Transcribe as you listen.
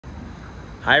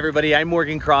Hi everybody, I'm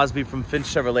Morgan Crosbie from Finch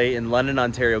Chevrolet in London,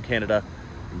 Ontario, Canada.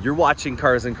 You're watching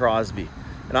Cars and Crosbie.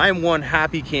 And I am one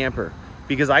happy camper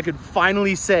because I could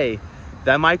finally say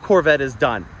that my Corvette is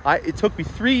done. It took me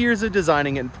 3 years of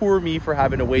designing it, and poor me for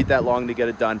having to wait that long to get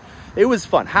it done. It was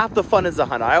fun. Half the fun is the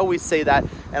hunt. I always say that,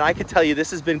 and I can tell you this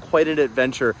has been quite an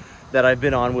adventure that I've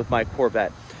been on with my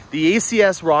Corvette. The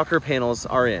ACS rocker panels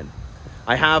are in.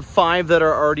 I have 5 that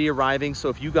are already arriving, so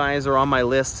if you guys are on my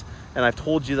list, and I've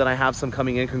told you that I have some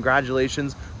coming in,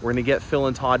 congratulations. We're gonna get Phil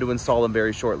and Todd to install them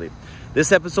very shortly.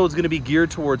 This episode is gonna be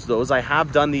geared towards those. I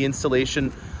have done the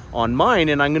installation on mine,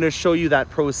 and I'm gonna show you that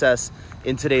process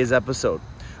in today's episode.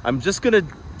 I'm just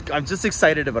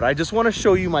excited about it. I just wanna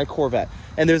show you my Corvette.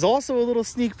 And there's also a little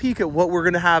sneak peek at what we're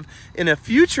gonna have in a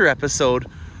future episode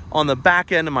on the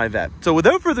back end of my Vette. So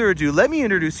without further ado, let me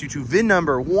introduce you to VIN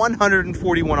number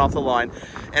 141 off the line.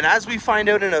 And as we find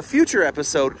out in a future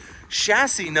episode,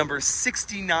 chassis number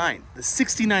 69, the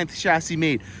 69th chassis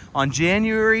made on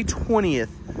January 20th,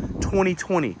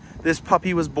 2020. This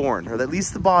puppy was born, or at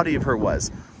least the body of her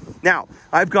was. Now,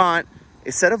 I've got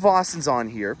a set of Vostens on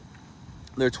here.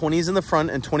 There are 20s in the front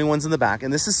and 21s in the back,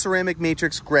 and this is ceramic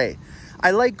matrix gray.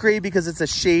 I like gray because it's a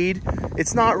shade.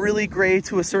 It's not really gray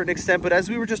to a certain extent, but as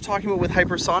we were just talking about with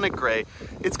hypersonic gray,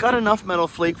 it's got enough metal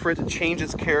flake for it to change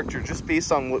its character just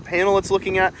based on what panel it's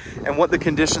looking at and what the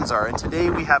conditions are. And today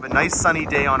we have a nice sunny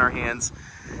day on our hands,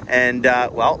 and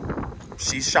well,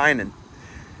 she's shining.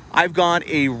 I've got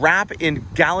a wrap in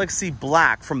Galaxy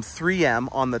Black from 3M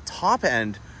on the top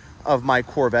end of my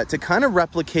Corvette to kind of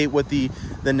replicate what the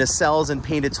nacelles and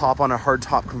painted top on a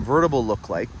hardtop convertible look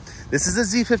like. This is a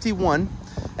Z51,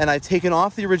 and I've taken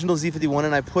off the original Z51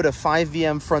 and I put a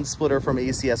 5VM front splitter from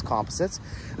ACS Composites.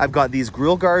 I've got these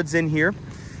grill guards in here,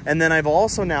 and then I've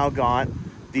also now got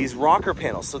these rocker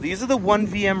panels. So these are the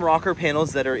 1VM rocker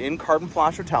panels that are in carbon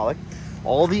flash metallic.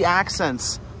 All the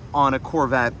accents on a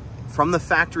Corvette from the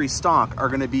factory stock are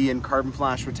gonna be in carbon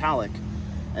flash metallic,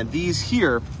 and these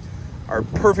here are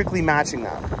perfectly matching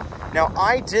that. Now,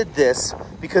 I did this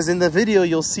because in the video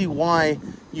you'll see why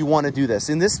you want to do this.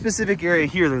 In this specific area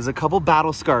here, there's a couple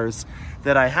battle scars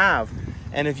that I have,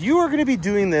 and if you are going to be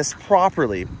doing this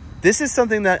properly, this is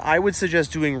something that I would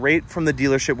suggest doing right from the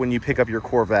dealership when you pick up your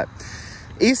Corvette.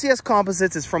 ACS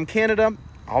Composites is from Canada.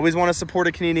 I always want to support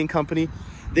a Canadian company.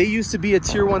 They used to be a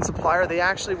tier 1 supplier. They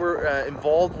actually were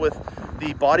involved with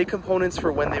the body components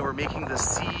for when they were making the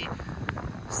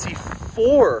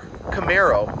C4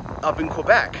 Camaro up in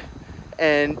Quebec.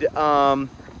 And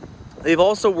they've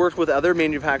also worked with other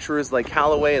manufacturers like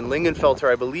Callaway and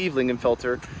Lingenfelter, I believe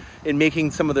Lingenfelter, in making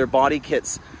some of their body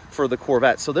kits for the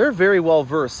Corvette. So they're very well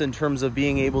versed in terms of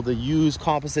being able to use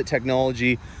composite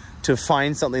technology to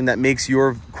find something that makes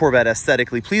your Corvette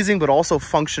aesthetically pleasing, but also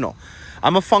functional.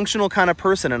 I'm a functional kind of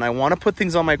person, and I want to put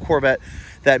things on my Corvette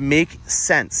that make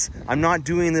sense. I'm not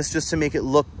doing this just to make it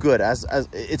look good. As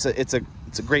it's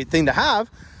a great thing to have,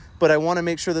 but I want to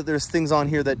make sure that there's things on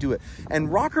here that do it.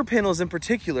 And rocker panels in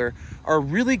particular are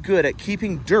really good at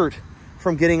keeping dirt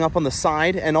from getting up on the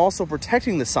side and also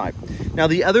protecting the side. Now,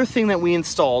 the other thing that we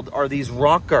installed are these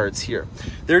rock guards here.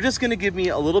 They're just going to give me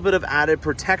a little bit of added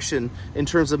protection in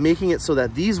terms of making it so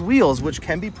that these wheels, which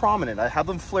can be prominent, I have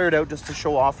them flared out just to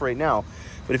show off right now,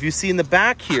 but if you see in the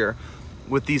back here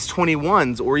with these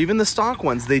 21s or even the stock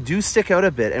ones, they do stick out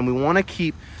a bit, and we want to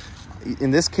keep,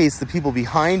 in this case, the people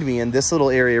behind me in this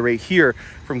little area right here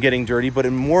from getting dirty, but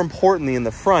more importantly in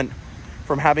the front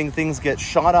from having things get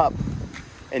shot up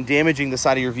and damaging the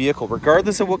side of your vehicle.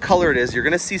 Regardless of what color it is, you're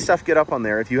gonna see stuff get up on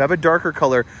there. If you have a darker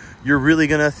color, you're really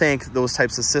gonna thank those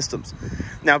types of systems.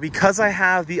 Now, because I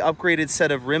have the upgraded set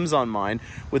of rims on mine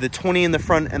with the 20 in the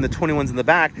front and the 21s in the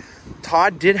back,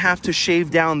 Todd did have to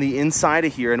shave down the inside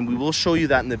of here, and we will show you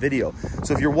that in the video.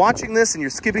 So if you're watching this and you're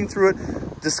skipping through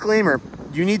it, disclaimer,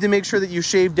 you need to make sure that you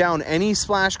shave down any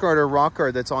splash guard or rock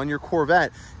guard that's on your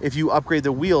Corvette if you upgrade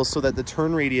the wheels so that the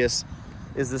turn radius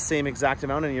is the same exact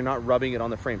amount and you're not rubbing it on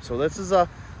the frame. So this is a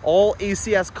all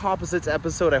ACS Composites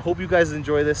episode. I hope you guys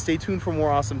enjoy this. Stay tuned for more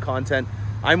awesome content.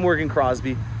 I'm Morgan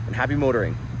Crosbie, and happy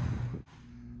motoring.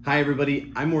 Hi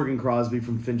everybody, I'm Morgan Crosbie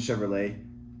from Finch Chevrolet,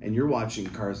 and you're watching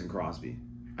Cars and Crosbie.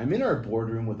 I'm in our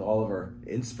boardroom with all of our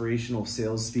inspirational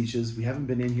sales speeches. We haven't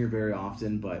been in here very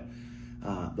often, but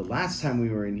the last time we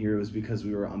were in here was because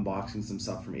we were unboxing some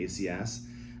stuff from ACS,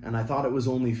 and I thought it was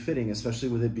only fitting, especially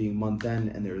with it being month end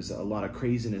and there's a lot of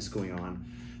craziness going on,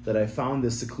 that I found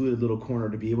this secluded little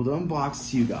corner to be able to unbox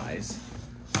to you guys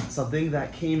something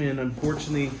that came in,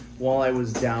 unfortunately, while I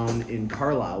was down in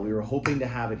Carlisle. We were hoping to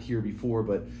have it here before,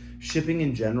 but shipping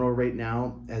in general right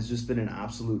now has just been an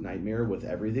absolute nightmare with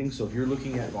everything. So if you're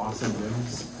looking at awesome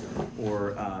rims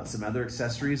or some other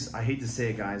accessories, I hate to say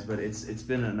it, guys, but it's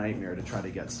been a nightmare to try to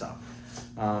get stuff.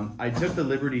 I took the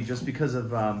liberty, just because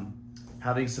of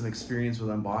having some experience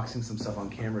with unboxing some stuff on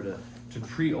camera, to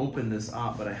pre-open this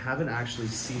up, but I haven't actually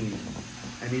seen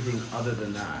anything other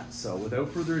than that. So without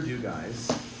further ado, guys,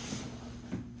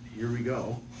 here we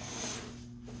go.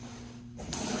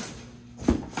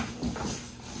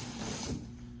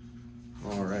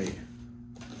 All right.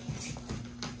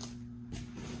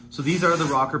 So these are the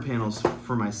rocker panels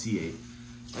for my C8.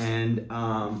 And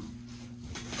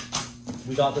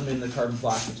we got them in the carbon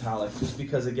flash metallic, just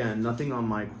because, again, nothing on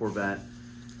my Corvette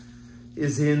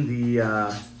is in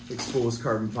the exposed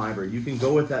carbon fiber. You can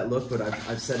go with that look, but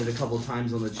I've said it a couple of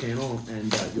times on the channel,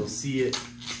 and you'll see it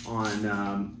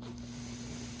on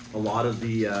a lot of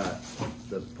the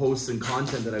posts and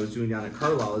content that I was doing down at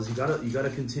Carlisle. Is you gotta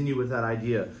continue with that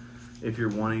idea if you're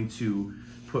wanting to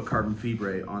put carbon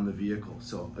fibre on the vehicle.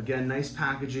 So again, nice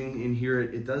packaging in here.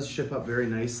 It does ship up very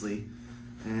nicely,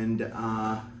 and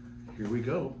here we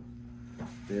go.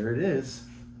 There it is.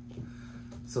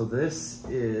 So this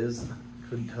is,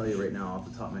 couldn't tell you right now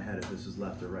off the top of my head if this was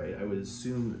left or right. I would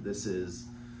assume that this is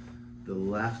the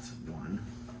left one.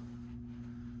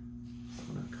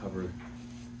 I'm gonna cover,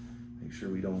 make sure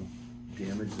we don't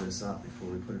damage this up before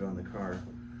we put it on the car.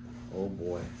 Oh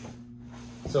boy.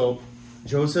 So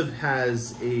Joseph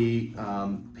has a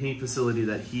paint facility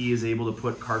that he is able to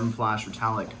put carbon flash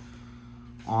metallic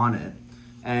on it.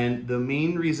 And the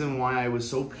main reason why I was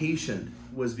so patient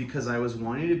was because I was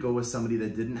wanting to go with somebody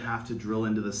that didn't have to drill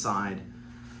into the side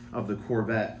of the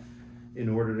Corvette in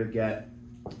order to get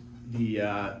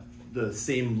the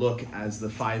same look as the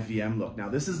 5VM look. Now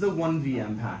this is the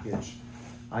 1VM package.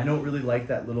 I don't really like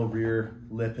that little rear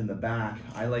lip in the back.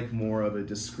 I like more of a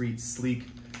discreet, sleek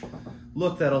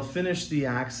look that'll finish the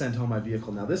accent on my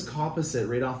vehicle. Now this composite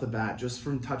right off the bat, just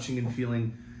from touching and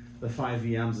feeling the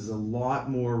 5VMs, is a lot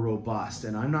more robust,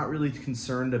 and I'm not really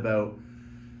concerned about,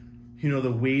 you know,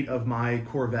 the weight of my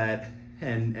Corvette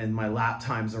and my lap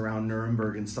times around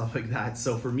Nuremberg and stuff like that.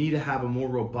 So for me to have a more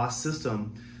robust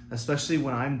system, especially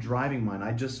when I'm driving mine,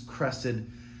 I just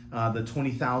crested the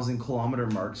 20,000 kilometer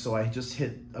mark. So I just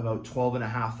hit about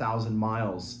 12,500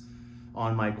 miles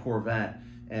on my Corvette.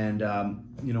 And,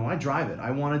 you know, I drive it.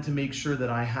 I wanted to make sure that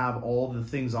I have all the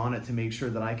things on it to make sure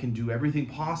that I can do everything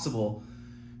possible.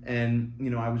 And,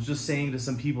 you know, I was just saying to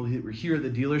some people who were here at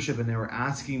the dealership, and they were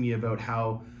asking me about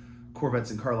how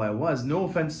Corvettes in Carlisle was. No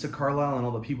offense to Carlisle and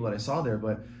all the people that I saw there,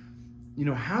 but, you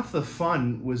know, half the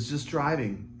fun was just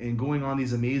driving and going on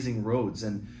these amazing roads.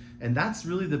 And that's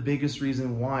really the biggest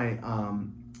reason why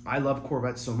I love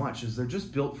Corvettes so much, is they're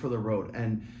just built for the road.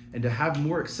 And to have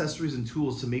more accessories and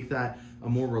tools to make that a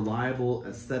more reliable,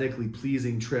 aesthetically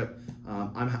pleasing trip,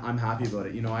 I'm happy about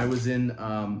it. You know, I was in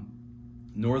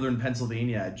northern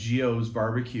Pennsylvania at Gio's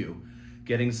Barbecue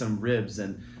getting some ribs,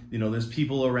 and you know, there's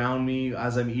people around me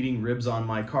as I'm eating ribs on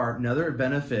my car. Another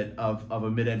benefit of a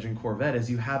mid-engine Corvette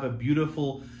is you have a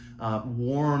beautiful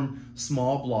warm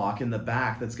small block in the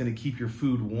back that's going to keep your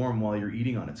food warm while you're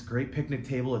eating on it. It's a great picnic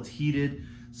table, it's heated,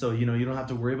 so you know, you don't have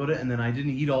to worry about it. And then I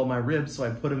didn't eat all my ribs, so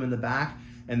I put them in the back,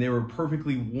 and they were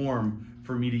perfectly warm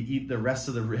for me to eat the rest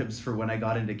of the ribs for when I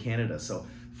got into Canada. So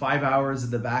 5 hours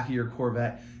at the back of your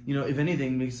Corvette, you know, if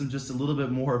anything, makes them just a little bit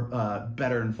more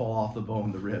better and fall off the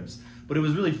bone, the ribs. But it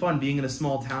was really fun being in a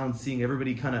small town, seeing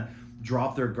everybody kind of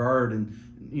drop their guard and,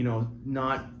 you know,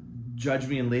 not judge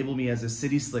me and label me as a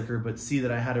city slicker, but see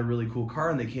that I had a really cool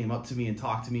car, and they came up to me and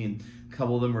talked to me, and a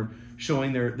couple of them were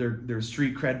showing their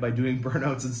street cred by doing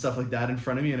burnouts and stuff like that in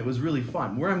front of me, and it was really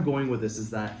fun. Where I'm going with this is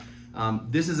that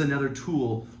this is another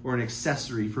tool or an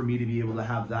accessory for me to be able to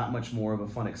have that much more of a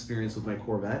fun experience with my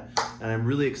Corvette. And I'm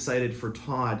really excited for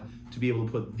Todd to be able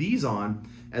to put these on,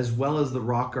 as well as the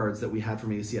rock guards that we had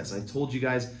from ACS. I told you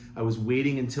guys I was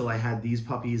waiting until I had these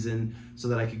puppies in so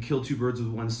that I could kill two birds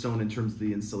with one stone in terms of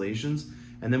the installations.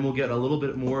 And then we'll get a little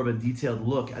bit more of a detailed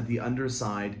look at the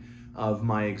underside of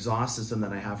my exhaust system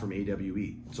that I have from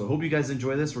AWE. So I hope you guys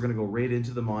enjoy this. We're gonna go right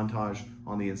into the montage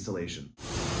on the installation.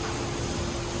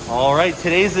 All right,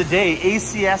 today's the day,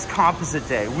 ACS Composite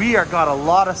Day. We are got a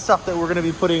lot of stuff that we're gonna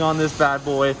be putting on this bad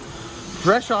boy.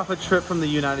 Fresh off a trip from the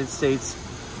United States.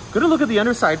 Gonna look at the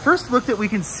underside. First look that we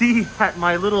can see at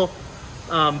my little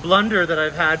blunder that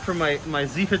I've had from my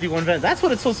Z51 vent. That's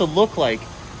what it's supposed to look like.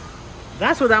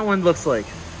 That's what that one looks like.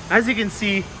 As you can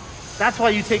see, that's why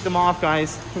you take them off,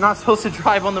 guys. You're not supposed to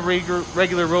drive on the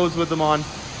regular roads with them on.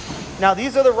 Now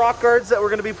these are the rock guards that we're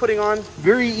gonna be putting on.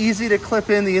 Very easy to clip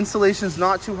in. The installation is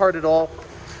not too hard at all.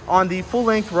 On the full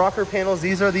length rocker panels,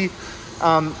 these are the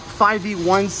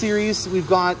 5V1 series. We've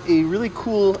got a really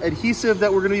cool adhesive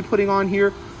that we're going to be putting on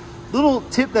here. Little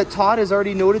tip that Todd has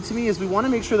already noted to me is we want to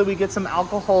make sure that we get some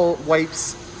alcohol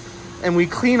wipes and we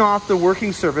clean off the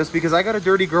working surface, because I got a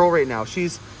dirty girl right now.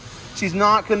 She's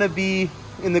not going to be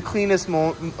in the cleanest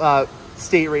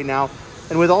state right now.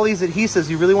 And with all these adhesives,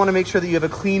 you really want to make sure that you have a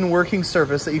clean working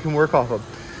surface that you can work off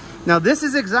of. Now, this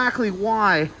is exactly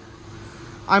why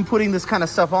I'm putting this kind of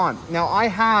stuff on. Now, I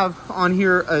have on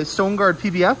here a Stone Guard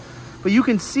PBF, but you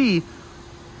can see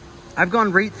I've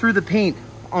gone right through the paint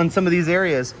on some of these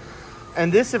areas.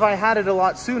 And this, if I had it a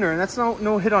lot sooner, and that's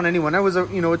no hit on anyone. I was a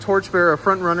torchbearer, a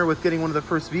front runner with getting one of the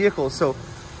first vehicles. So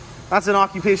that's an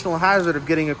occupational hazard of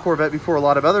getting a Corvette before a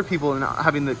lot of other people and not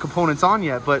having the components on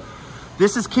yet. But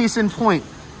this is case in point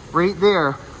right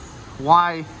there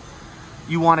why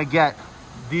you want to get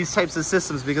these types of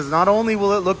systems, because not only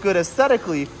will it look good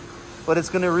aesthetically, but it's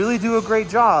going to really do a great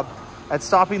job at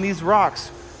stopping these rocks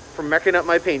from mecking up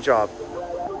my paint job.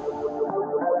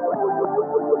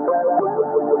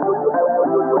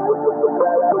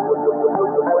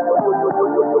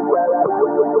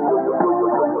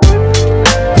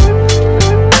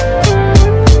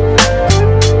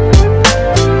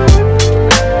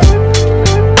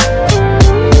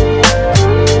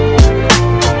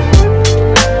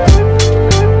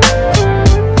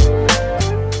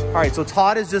 So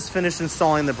Todd has just finished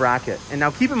installing the bracket. And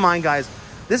now keep in mind, guys,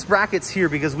 this bracket's here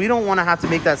because we don't want to have to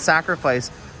make that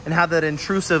sacrifice and have that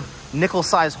intrusive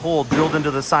nickel-sized hole drilled into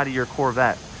the side of your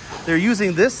Corvette. They're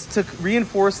using this to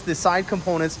reinforce the side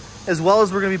components, as well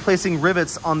as we're going to be placing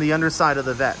rivets on the underside of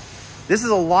the Vette. This is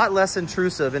a lot less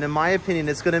intrusive, and in my opinion,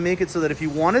 it's going to make it so that if you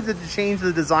wanted to change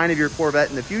the design of your Corvette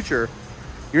in the future,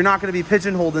 you're not going to be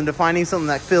pigeonholed into finding something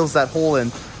that fills that hole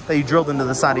in that you drilled into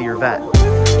the side of your Vette.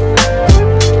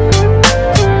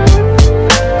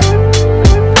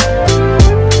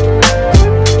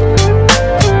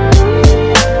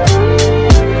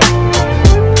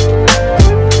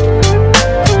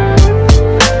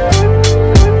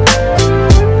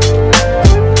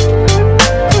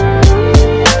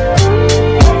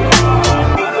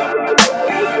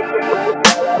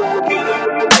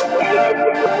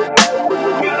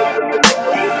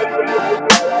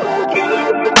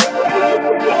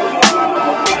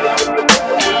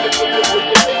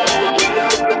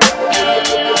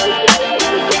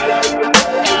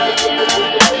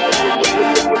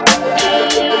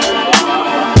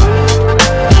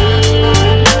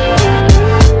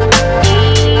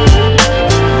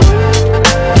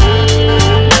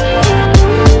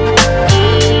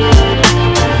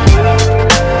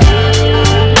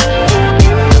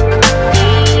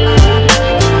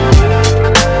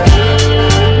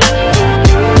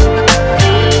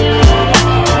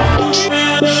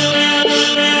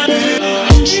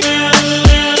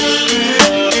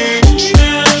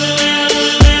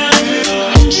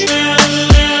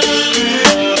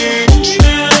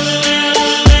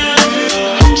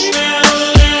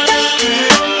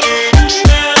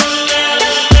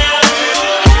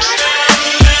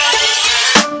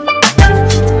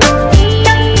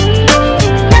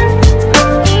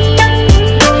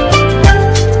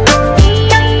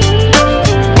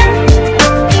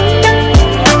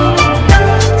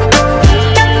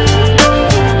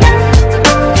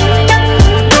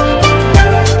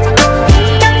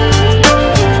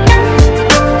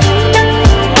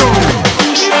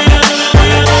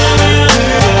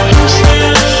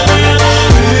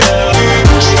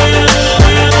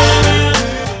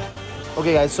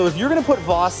 So if you're going to put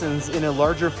Vossens in a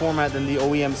larger format than the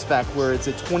OEM spec, where it's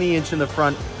a 20-inch in the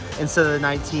front instead of the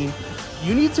 19,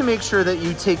 you need to make sure that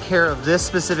you take care of this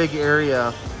specific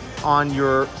area on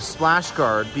your splash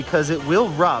guard, because it will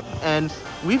rub. And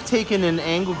we've taken an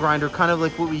angle grinder, kind of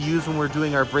like what we use when we're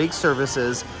doing our brake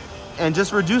services, and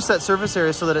just reduce that surface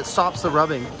area so that it stops the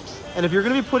rubbing. And if you're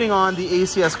going to be putting on the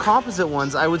ACS composite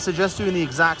ones, I would suggest doing the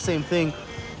exact same thing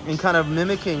and kind of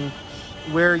mimicking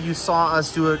where you saw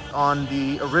us do it on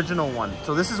the original one.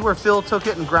 So this is where Phil took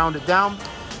it and ground it down.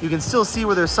 You can still see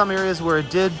where there's some areas where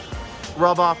it did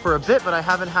rub off for a bit, but I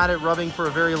haven't had it rubbing for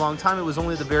a very long time. It was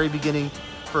only the very beginning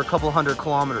for a couple 100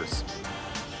 kilometers.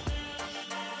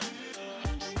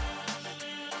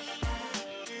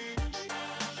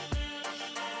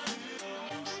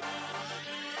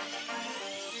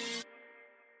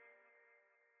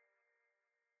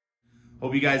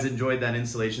 Hope you guys enjoyed that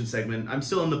installation segment. I'm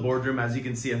still in the boardroom. As you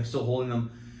can see, I'm still holding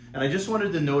them. And I just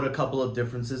wanted to note a couple of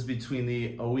differences between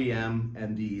the OEM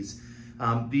and these.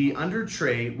 The under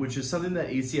tray, which is something that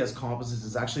ACS Composites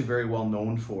is actually very well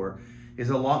known for, is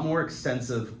a lot more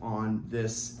extensive on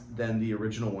this than the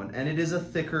original one. And it is a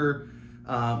thicker,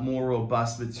 more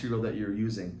robust material that you're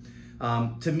using.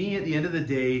 To me, at the end of the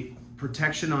day,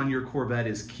 protection on your Corvette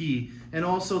is key, and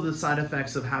also the side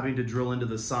effects of having to drill into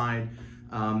the side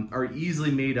are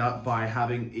easily made up by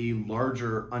having a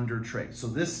larger under tray. So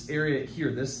this area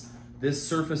here, this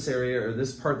surface area, or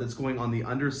this part that's going on the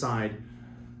underside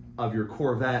of your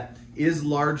Corvette, is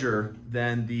larger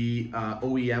than the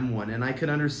OEM one, and I can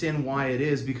understand why it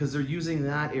is, because they're using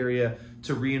that area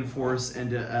to reinforce and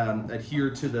to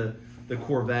adhere to the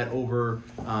Corvette over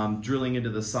drilling into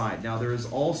the side. Now there is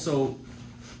also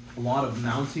a lot of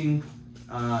mounting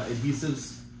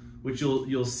adhesives, which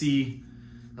you'll see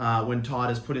when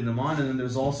Todd is putting them on, and then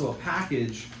there's also a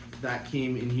package that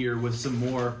came in here with some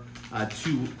more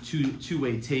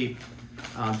two-way tape,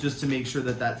 just to make sure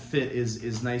that that fit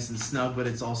is nice and snug, but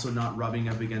it's also not rubbing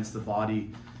up against the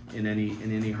body in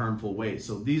any harmful way.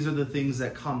 So these are the things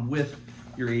that come with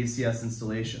your ACS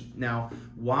installation. Now,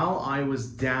 while I was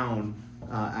down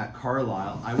at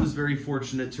Carlisle, I was very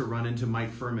fortunate to run into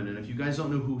Mike Furman, and if you guys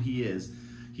don't know who he is,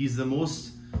 he's the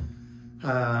most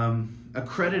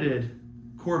accredited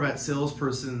Corvette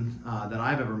salesperson that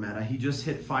I've ever met. He just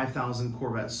hit 5,000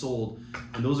 Corvettes sold,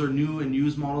 and those are new and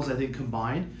used models, I think,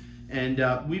 combined. And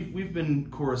we've been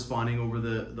corresponding over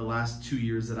the last 2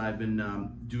 years that I've been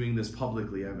doing this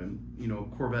publicly. I've been,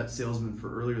 Corvette salesman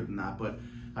for earlier than that, but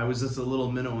I was just a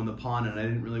little minnow in the pond, and I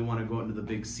didn't really want to go into the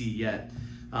big sea yet.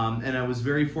 And I was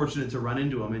very fortunate to run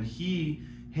into him, and he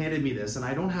handed me this, and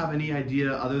I don't have any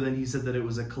idea other than he said that it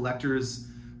was a collector's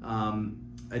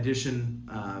edition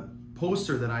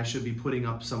poster that I should be putting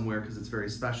up somewhere because it's very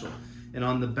special. And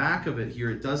on the back of it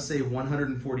here, it does say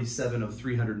 147 of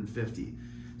 350.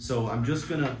 So I'm just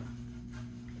gonna,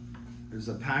 there's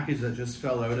a package that just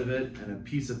fell out of it and a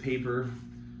piece of paper.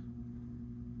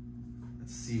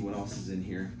 Let's see what else is in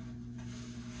here.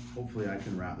 Hopefully I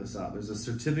can wrap this up. There's a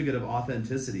certificate of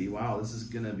authenticity. Wow, this is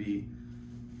gonna be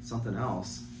something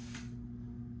else.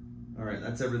 All right,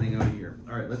 that's everything out of here.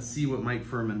 All right, let's see what Mike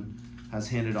Furman has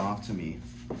handed off to me.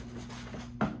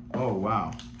 Oh,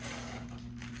 wow.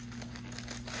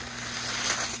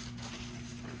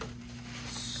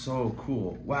 So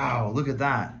cool. Wow, look at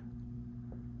that.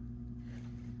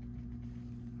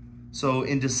 So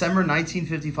in December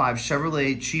 1955,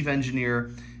 Chevrolet chief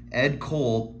engineer Ed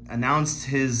Cole announced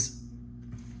his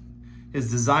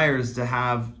desires to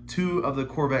have 2 of the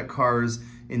Corvette cars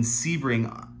in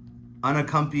Sebring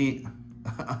unaccompanied.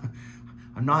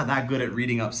 I'm not that good at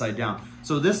reading upside down.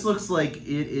 So this looks like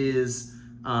it is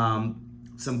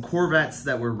some Corvettes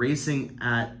that were racing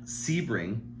at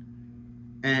Sebring,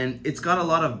 and it's got a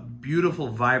lot of beautiful,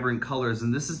 vibrant colors,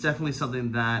 and this is definitely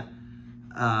something that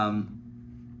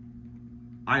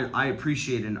I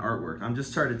appreciate in artwork. I'm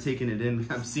just started taking it in.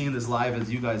 I'm seeing this live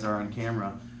as you guys are on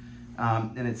camera,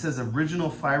 and it says original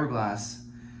fiberglass,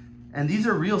 and these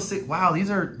are real. Wow,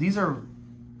 these are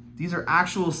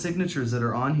actual signatures that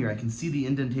are on here. I can see the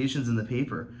indentations in the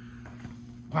paper.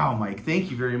 Wow, Mike,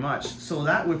 thank you very much. So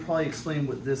that would probably explain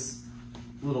what this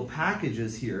little package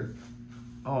is here.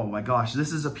 Oh my gosh,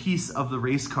 this is a piece of the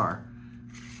race car.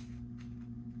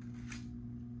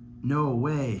 No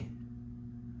way.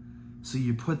 So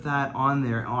you put that on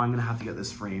there. Oh, I'm gonna have to get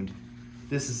this framed.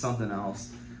 This is something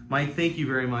else. Mike, thank you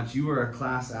very much. You are a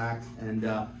class act, and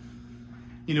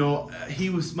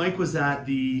Mike was at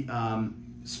the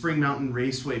Spring Mountain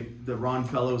Raceway, the Ron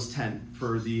Fellows tent,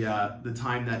 for the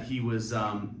time that he was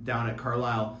down at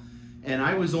Carlisle, and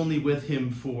I was only with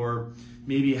him for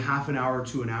maybe half an hour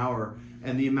to an hour,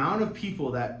 and the amount of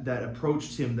people that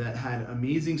approached him that had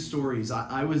amazing stories.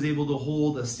 I was able to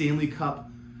hold a Stanley Cup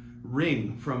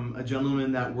ring from a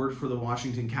gentleman that worked for the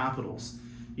Washington Capitals.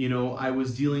 I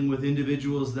was dealing with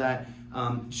individuals that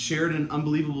shared an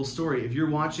unbelievable story. If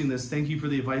you're watching this, thank you for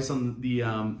the advice on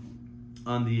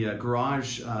the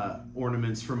garage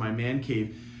ornaments for my man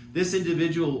cave. This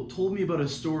individual told me about a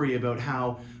story about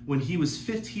how when he was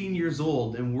 15 years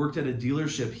old and worked at a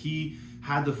dealership, he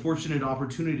had the fortunate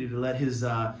opportunity to let his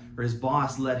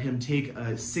boss let him take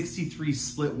a 63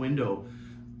 split window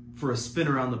for a spin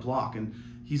around the block. And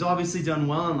he's obviously done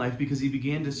well in life because he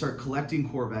began to start collecting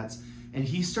Corvettes, and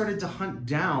he started to hunt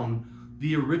down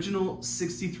the original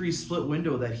 63 split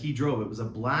window that he drove. It was a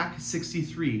black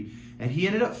 63, and he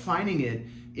ended up finding it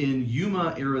in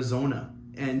Yuma, Arizona.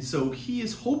 And so he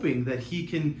is hoping that he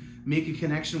can make a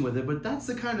connection with it, but that's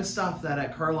the kind of stuff that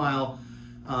at Carlisle,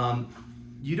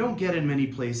 you don't get in many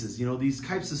places. These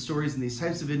types of stories and these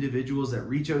types of individuals that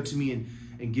reach out to me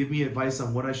and give me advice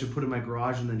on what I should put in my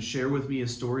garage and then share with me a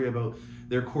story about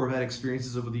their Corvette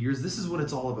experiences over the years. This is what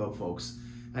it's all about, folks.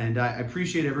 And I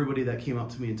appreciate everybody that came up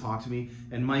to me and talked to me.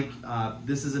 And Mike,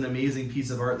 this is an amazing piece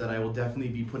of art that I will definitely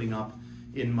be putting up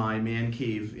in my man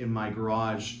cave, in my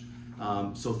garage,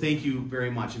 So thank you very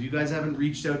much. If you guys haven't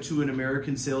reached out to an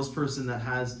American salesperson that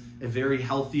has a very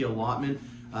healthy allotment,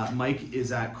 Mike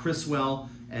is at Criswell,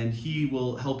 and he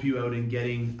will help you out in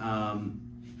getting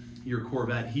your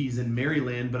Corvette. He's in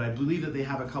Maryland, but I believe that they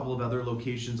have a couple of other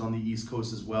locations on the East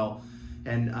Coast as well.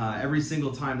 And every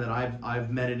single time that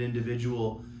I've met an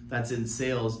individual that's in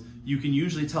sales, you can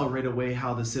usually tell right away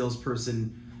how the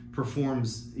salesperson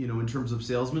performs, you know, in terms of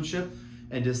salesmanship.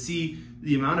 And to see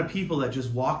the amount of people that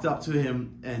just walked up to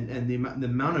him, and the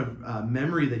amount of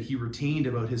memory that he retained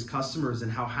about his customers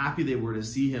and how happy they were to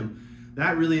see him,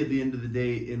 that really at the end of the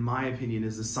day, in my opinion,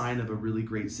 is a sign of a really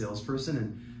great salesperson.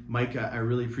 And Mike, I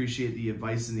really appreciate the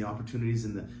advice and the opportunities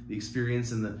and the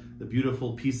experience and the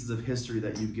beautiful pieces of history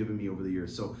that you've given me over the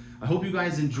years. So I hope you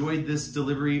guys enjoyed this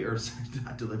delivery, or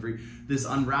not delivery, this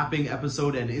unwrapping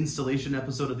episode and installation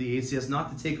episode of the ACS.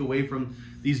 Not to take away from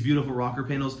these beautiful rocker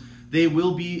panels. They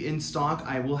will be in stock.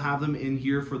 I will have them in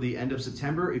here for the end of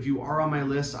September. If you are on my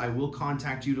list, I will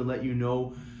contact you to let you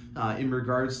know in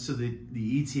regards to the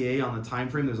ETA on the time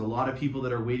frame. There's a lot of people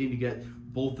that are waiting to get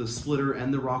both the splitter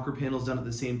and the rocker panels done at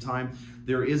the same time.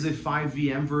 There is a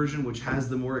 5VM version which has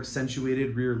the more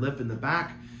accentuated rear lip in the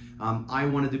back. I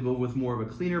wanted to go with more of a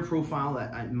cleaner profile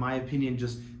that, in my opinion,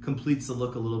 just completes the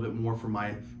look a little bit more for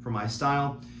my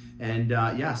style. And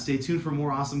yeah, stay tuned for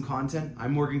more awesome content.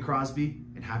 I'm Morgan Crosbie,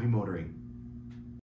 and happy motoring.